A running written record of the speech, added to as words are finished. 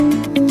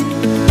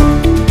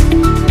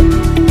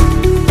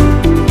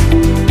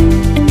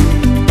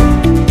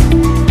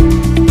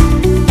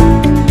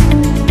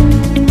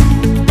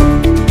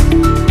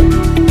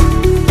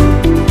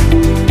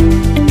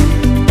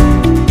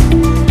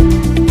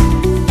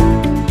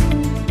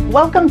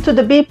Welcome to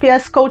the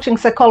BPS Coaching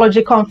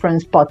Psychology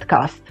Conference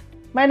podcast.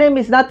 My name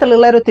is Nathalie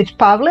Lerotic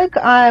Pavlik.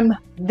 I'm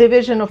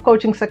Division of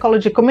Coaching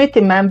Psychology Committee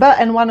member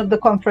and one of the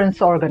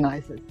conference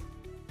organizers.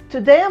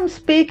 Today I'm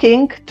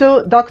speaking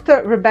to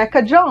Dr.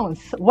 Rebecca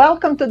Jones.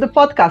 Welcome to the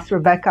podcast,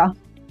 Rebecca.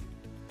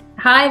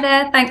 Hi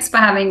there. Thanks for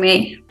having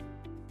me.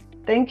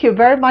 Thank you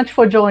very much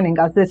for joining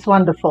us. It's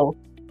wonderful.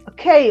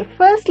 Okay,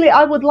 firstly,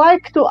 I would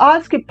like to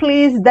ask you,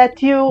 please,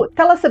 that you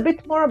tell us a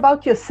bit more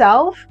about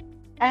yourself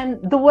and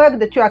the work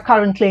that you are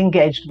currently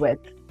engaged with.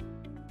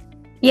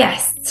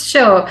 Yes,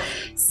 sure.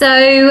 So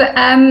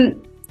I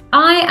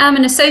am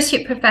an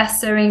associate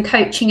professor in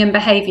coaching and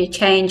behaviour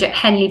change at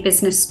Henley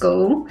Business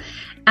School.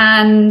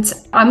 And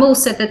I'm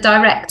also the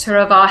director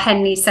of our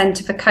Henley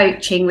Centre for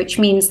Coaching, which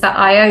means that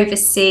I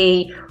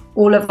oversee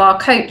all of our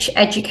coach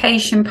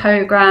education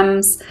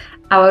programmes,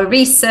 our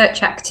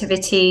research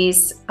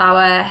activities,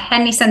 our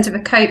Henley Centre for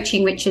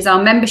Coaching, which is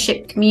our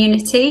membership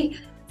community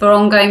for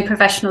ongoing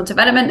professional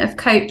development of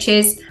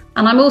coaches.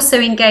 And I'm also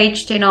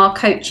engaged in our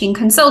coaching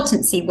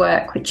consultancy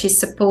work, which is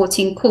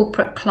supporting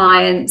corporate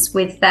clients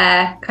with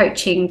their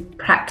coaching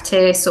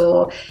practice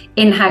or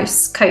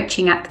in-house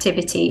coaching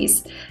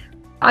activities.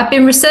 I've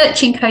been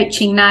researching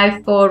coaching now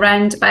for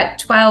around about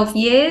 12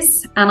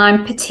 years, and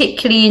I'm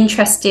particularly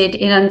interested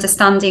in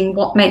understanding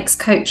what makes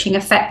coaching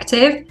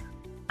effective.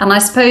 And I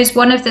suppose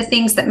one of the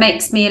things that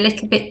makes me a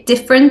little bit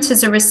different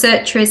as a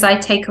researcher is I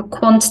take a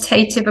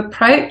quantitative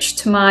approach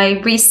to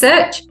my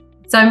research.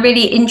 So I'm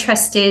really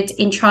interested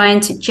in trying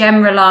to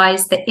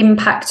generalize the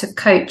impact of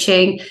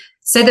coaching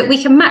so that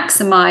we can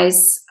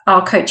maximize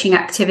our coaching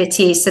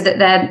activities so that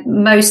they're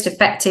most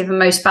effective and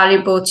most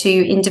valuable to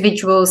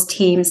individuals,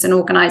 teams, and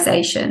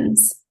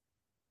organizations.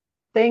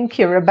 Thank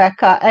you,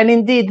 Rebecca. And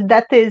indeed,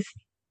 that is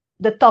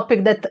the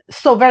topic that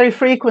so very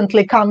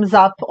frequently comes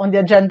up on the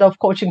agenda of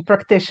coaching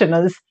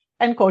practitioners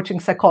and coaching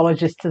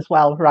psychologists as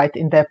well, right,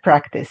 in their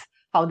practice,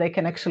 how they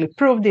can actually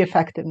prove the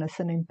effectiveness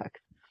and impact.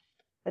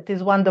 That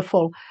is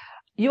wonderful.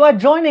 You are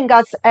joining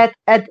us at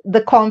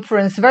the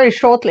conference very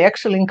shortly,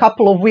 actually in a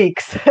couple of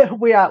weeks.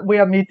 we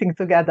are meeting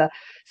together.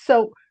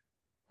 So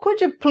could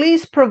you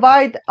please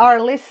provide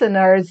our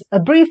listeners a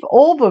brief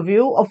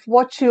overview of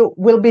what you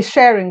will be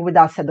sharing with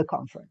us at the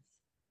conference?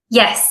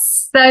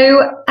 Yes.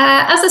 So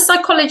as a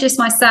psychologist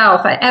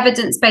myself,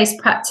 evidence-based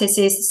practice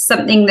is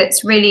something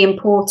that's really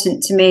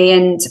important to me.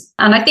 And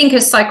I think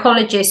as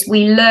psychologists,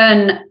 we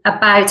learn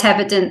about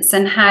evidence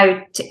and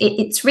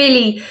it's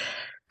really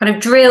kind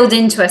of drilled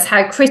into us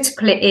how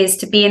critical it is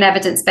to be an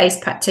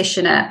evidence-based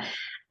practitioner.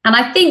 And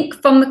I think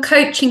from the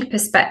coaching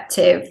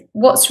perspective,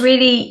 what's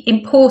really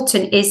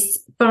important is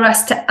for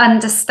us to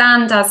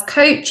understand as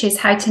coaches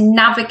how to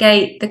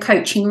navigate the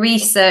coaching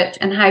research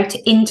and how to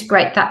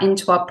integrate that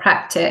into our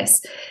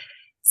practice.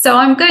 So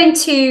I'm going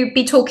to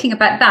be talking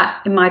about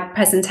that in my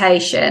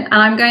presentation, and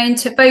I'm going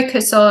to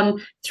focus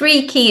on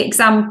three key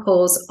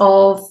examples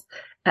of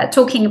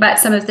talking about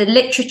some of the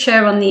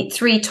literature on the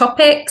three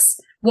topics,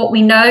 what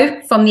we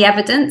know from the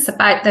evidence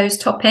about those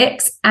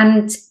topics,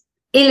 and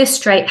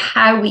illustrate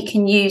how we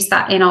can use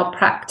that in our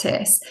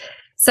practice.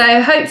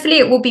 So hopefully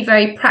it will be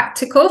very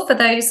practical for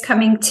those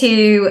coming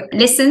to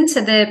listen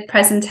to the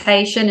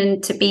presentation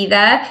and to be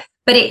there,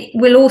 but it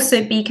will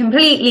also be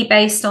completely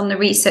based on the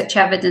research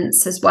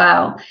evidence as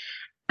well.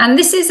 And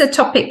this is a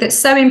topic that's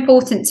so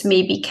important to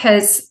me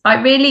because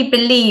I really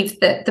believe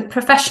that the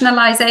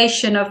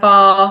professionalization of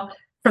our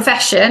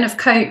profession of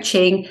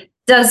coaching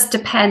does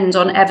depend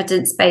on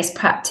evidence-based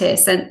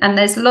practice. And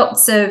there's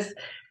lots of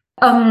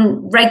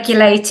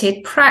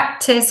unregulated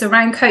practice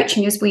around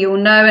coaching, as we all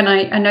know, and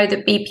I know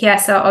that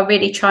BPS are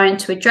really trying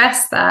to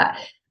address that.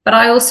 But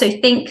I also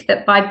think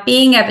that by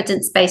being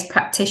evidence-based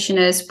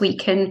practitioners, we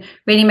can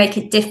really make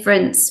a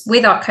difference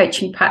with our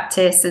coaching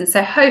practice. And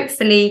so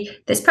hopefully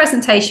this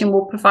presentation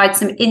will provide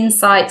some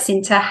insights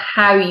into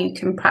how you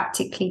can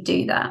practically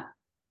do that.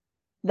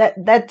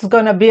 That's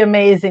going to be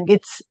amazing.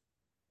 It's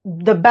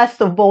the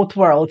best of both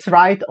worlds,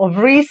 right? Of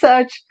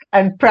research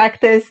and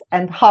practice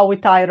and how we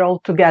tie it all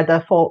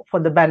together for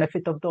the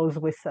benefit of those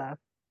we serve.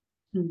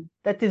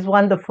 That is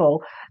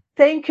wonderful.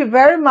 Thank you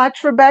very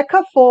much,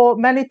 Rebecca,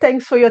 many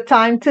thanks for your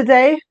time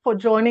today, for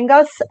joining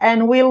us.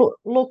 And we'll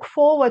look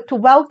forward to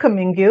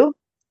welcoming you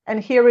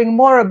and hearing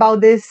more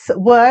about this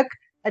work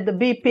at the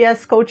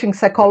BPS Coaching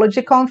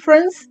Psychology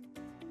Conference.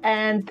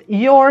 And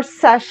your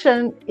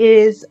session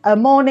is a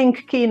morning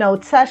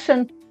keynote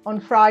session on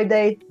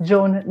Friday,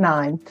 June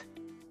 9th.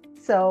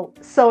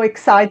 So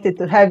excited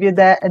to have you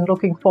there and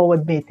looking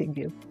forward to meeting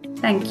you.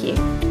 Thank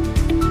you.